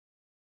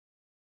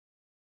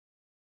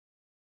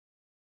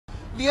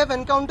We have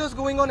encounters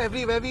going on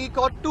everywhere. We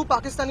caught 2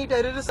 Pakistani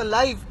terrorists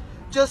alive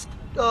just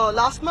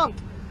last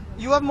month.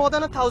 You have more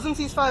than 1,000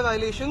 ceasefire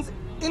violations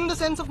in the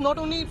sense of not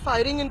only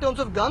firing in terms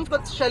of guns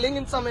but shelling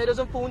in some areas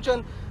of Poonch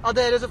and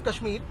other areas of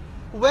Kashmir.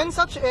 When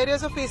such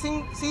areas are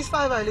facing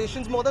ceasefire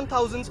violations, more than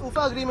thousands,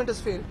 UFA agreement has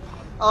failed.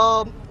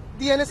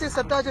 The NSA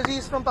Sartaj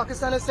Aziz from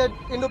Pakistan has said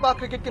Indo-Pak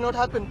cricket cannot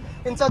happen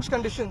in such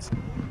conditions.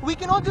 We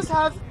cannot just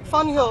have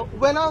fun here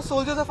when our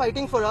soldiers are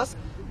fighting for us.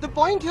 The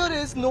point here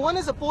is no one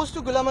is opposed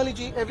to Ghulam Ali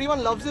ji.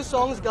 Everyone loves his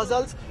songs,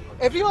 ghazals.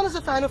 Everyone is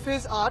a fan of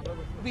his art.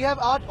 We have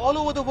art all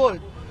over the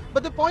world.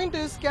 But the point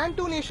is, can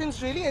two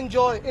nations really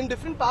enjoy in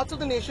different parts of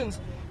the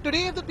nations?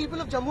 Today, if the people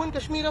of Jammu and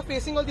Kashmir are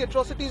facing all the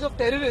atrocities of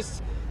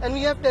terrorists, and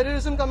we have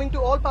terrorism coming to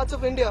all parts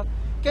of India,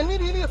 can we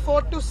really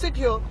afford to sit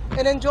here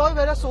and enjoy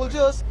where our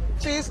soldiers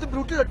face the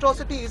brutal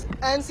atrocities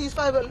and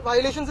ceasefire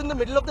violations in the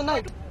middle of the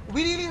night?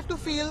 We really have to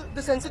feel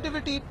the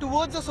sensitivity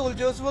towards the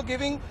soldiers who are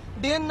giving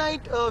day and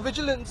night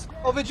vigilance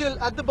or vigil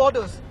at the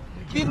borders.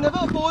 We've never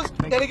opposed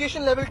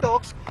delegation level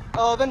talks.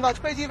 When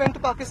Vajpayee ji went to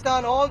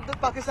Pakistan, all the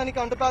Pakistani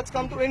counterparts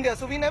come to India.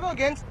 So we're never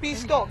against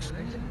peace talks.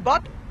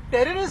 But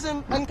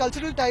terrorism and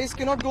cultural ties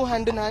cannot go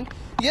hand in hand.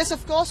 Yes,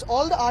 of course,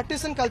 all the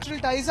artists and cultural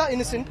ties are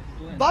innocent.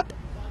 But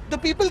the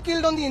people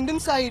killed on the Indian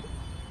side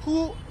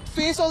who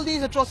face all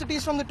these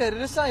atrocities from the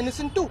terrorists are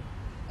innocent too.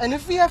 And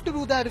if we have to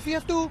do that, if we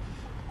have to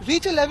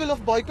reach a level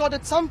of boycott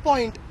at some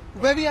point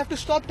where we have to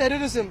stop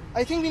terrorism,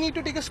 I think we need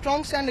to take a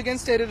strong stand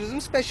against terrorism,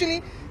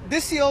 especially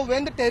this year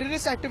when the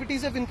terrorist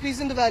activities have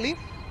increased in the valley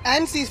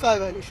and ceasefire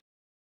violations.